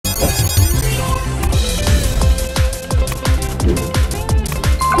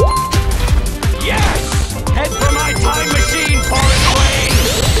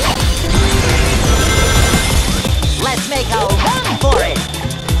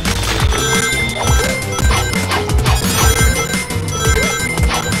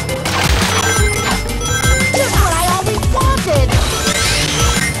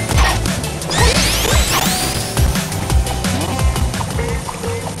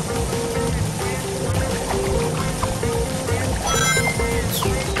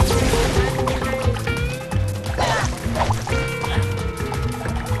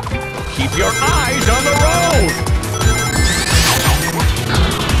your eyes on the road!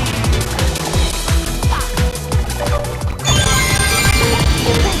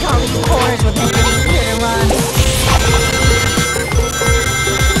 You think all these cores would make it easier to run?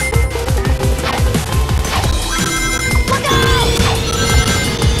 Look out!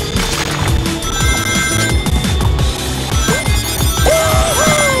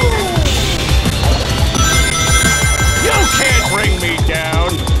 You can't bring me down!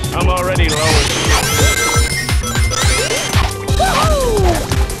 I'm already low.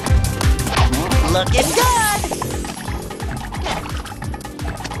 Looking good!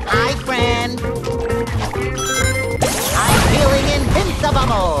 Hi, friend! I'm feeling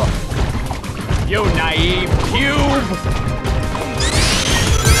invincible! You naive cube!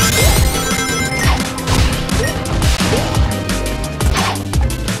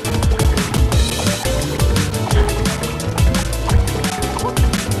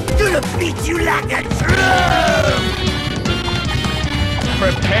 Gonna beat you like a drum!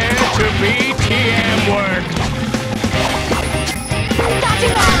 Prepare to be TM work!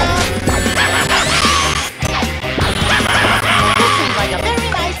 Dodging off! This seems like a very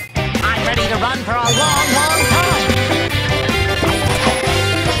nice... I'm ready to run for a long, long time!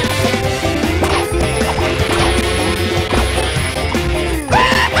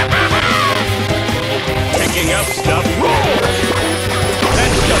 Picking up stuff rules!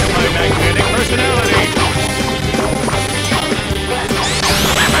 That's just my magnetic personality!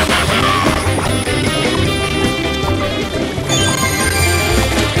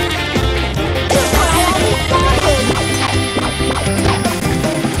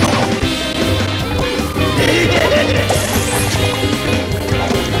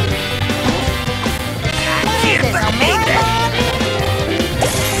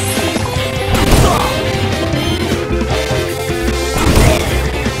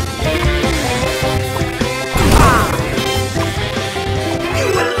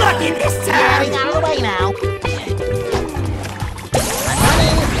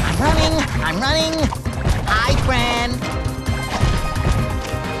 I'm running! Hi, friend!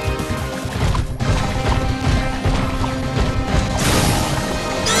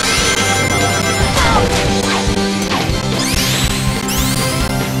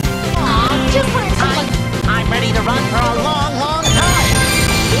 Just when it's I'm ready to run for a long, long time!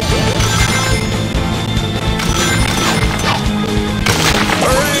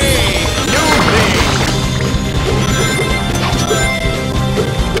 Hooray! New thing!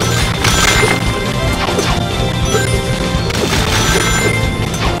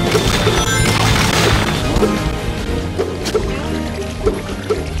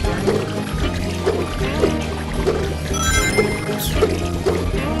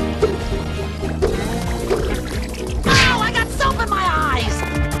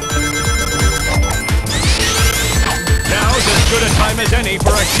 Good a time as any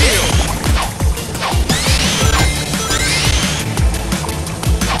for a shield.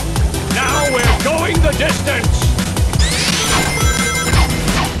 Now we're going the distance.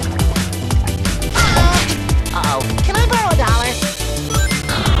 Uh-oh. Can I borrow $1?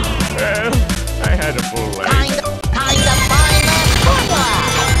 Well, I had a full leg. Kind of fine that formula.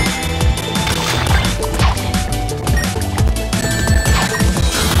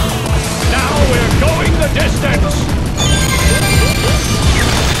 Now we're going the distance.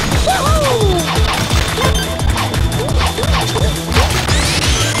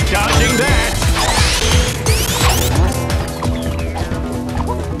 Dodging that!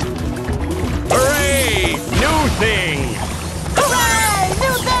 Hooray! New thing! Hooray!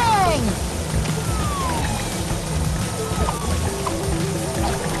 New thing!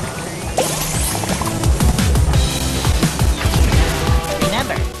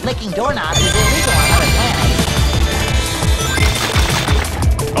 Remember, licking doorknobs is illegal on other planets.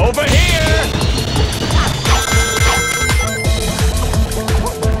 Over here!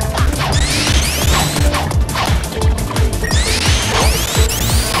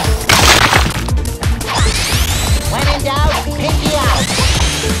 When in doubt, pinky out.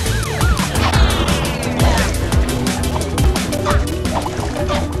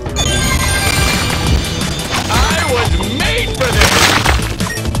 I was made for this!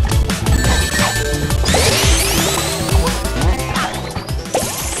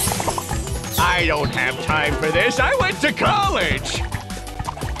 I don't have time for this. I went to college!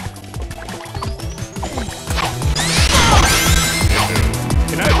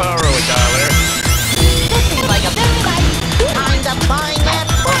 Can I borrow $1? This seems like a very nice time to find that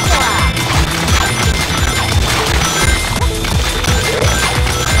formula.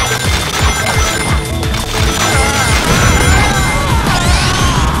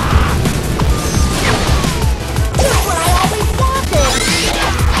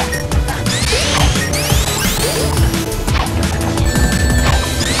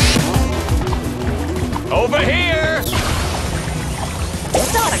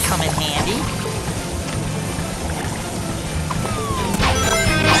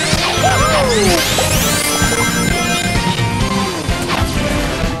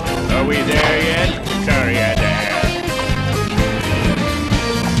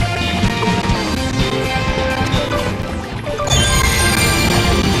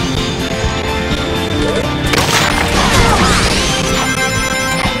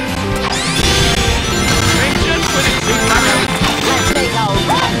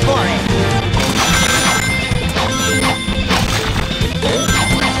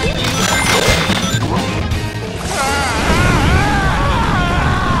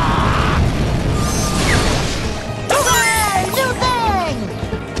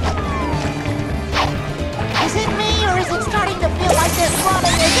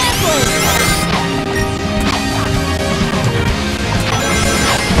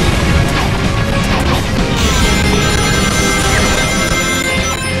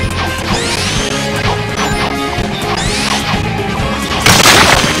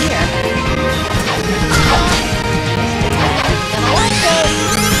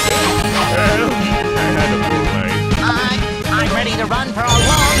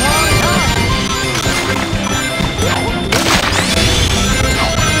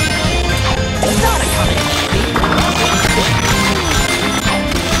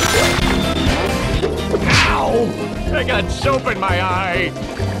 soap in my eye.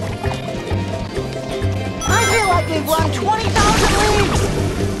 I feel like we've run 20,000 leagues.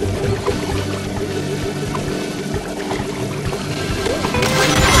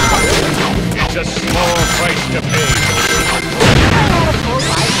 It's a small price to pay.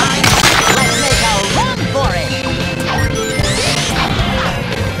 Let's make a run for it.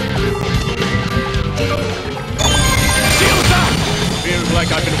 Shields up! Feels like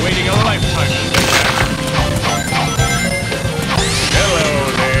I've been waiting a lifetime for that. Hello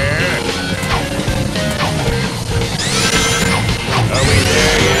there. Are we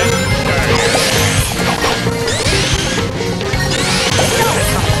there yet?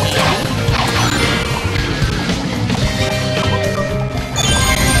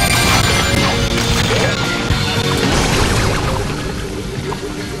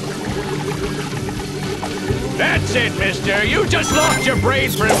 That's it, mister. You just lost your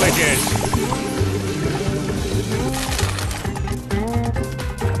brain privileges.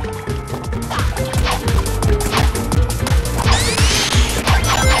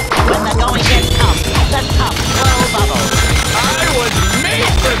 When the going gets tough, the tough blow bubbles. I was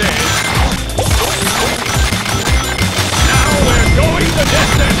made for this. Now we're going the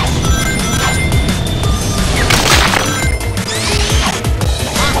distance.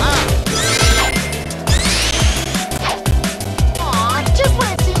 Just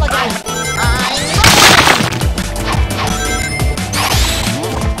when it seemed like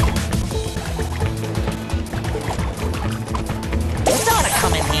This ought to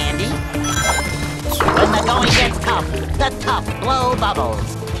come in handy. When the going gets tough, the tough blow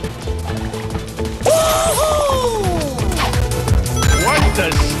bubbles. Woohoo!